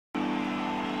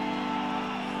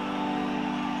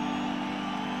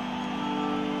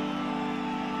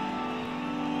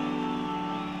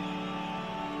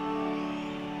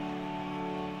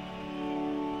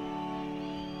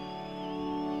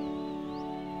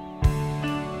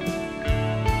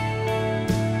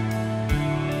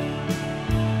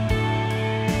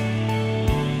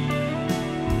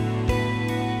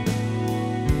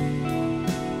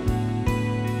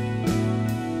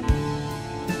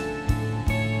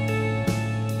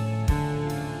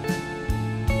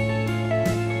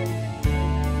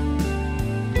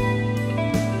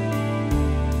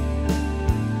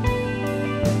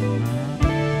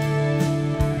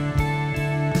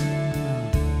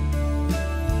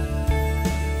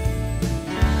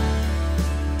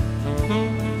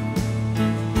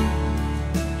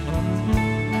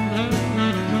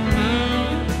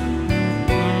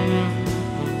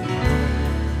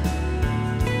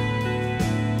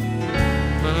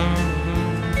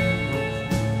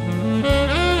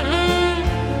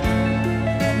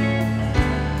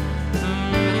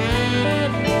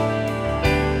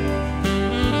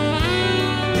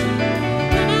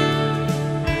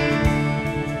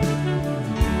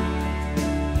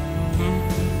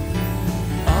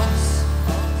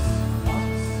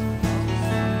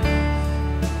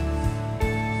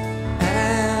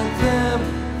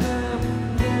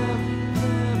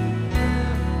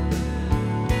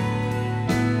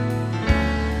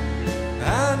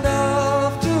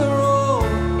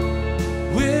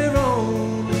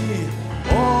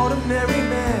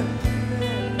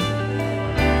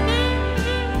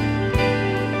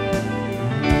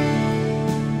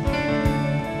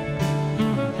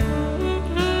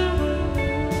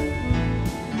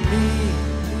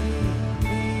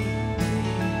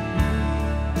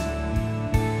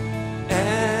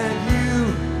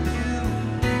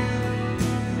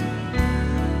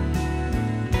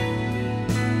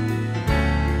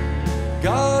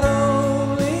God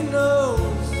only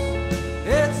knows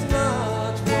it's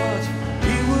not what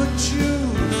he would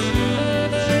choose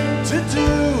to do.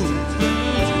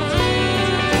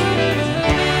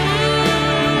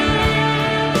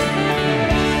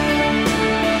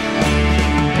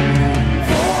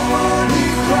 For he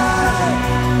cried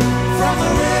from the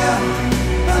rear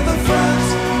and the front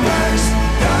ranks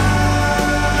died.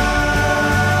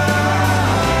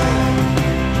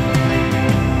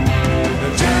 The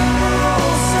general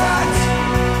sat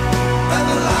and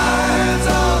the lines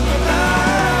on the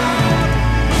map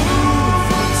moved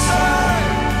from side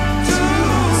to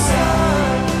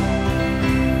side.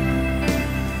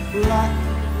 Black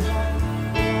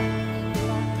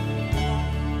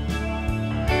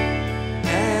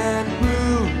and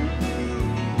blue.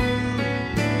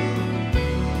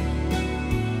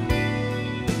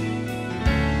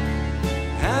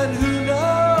 And who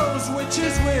knows which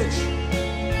is which,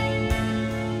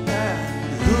 and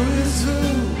who is who.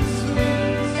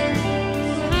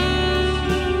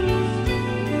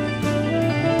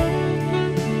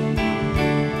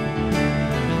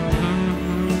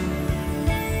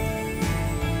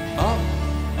 Up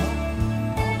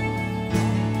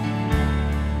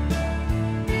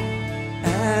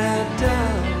and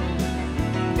down.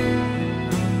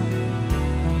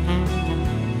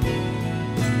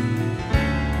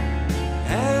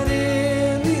 And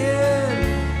in the end,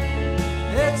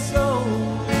 it's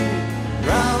only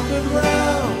round and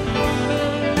round,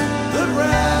 the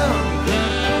round.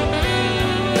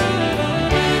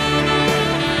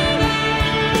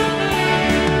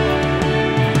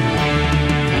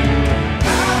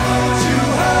 Haven't you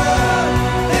heard?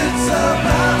 It's a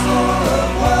battle of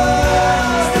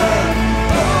words that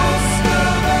most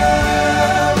have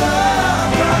ever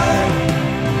cried.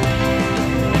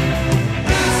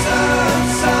 Listen,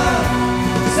 son,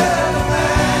 said the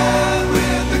man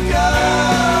with the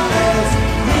gun. There's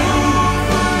room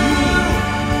for you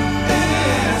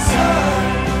inside.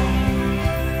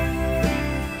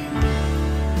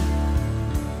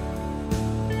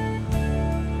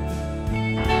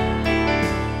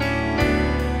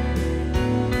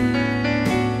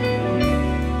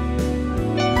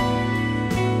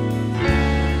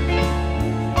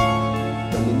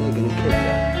 I mean, they're going to kill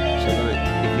you. So, like,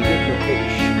 if you give them a quick,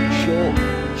 short,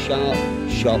 sharp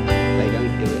shock, they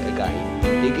don't do it again.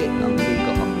 You get longer, you've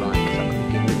got to like, because I could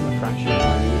give them a fraction of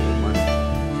one.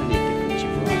 It's only a difference of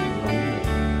right and wrong, isn't it?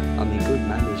 I mean, good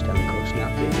manners don't cost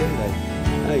nothing, do they?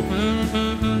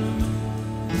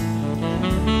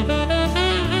 Hey.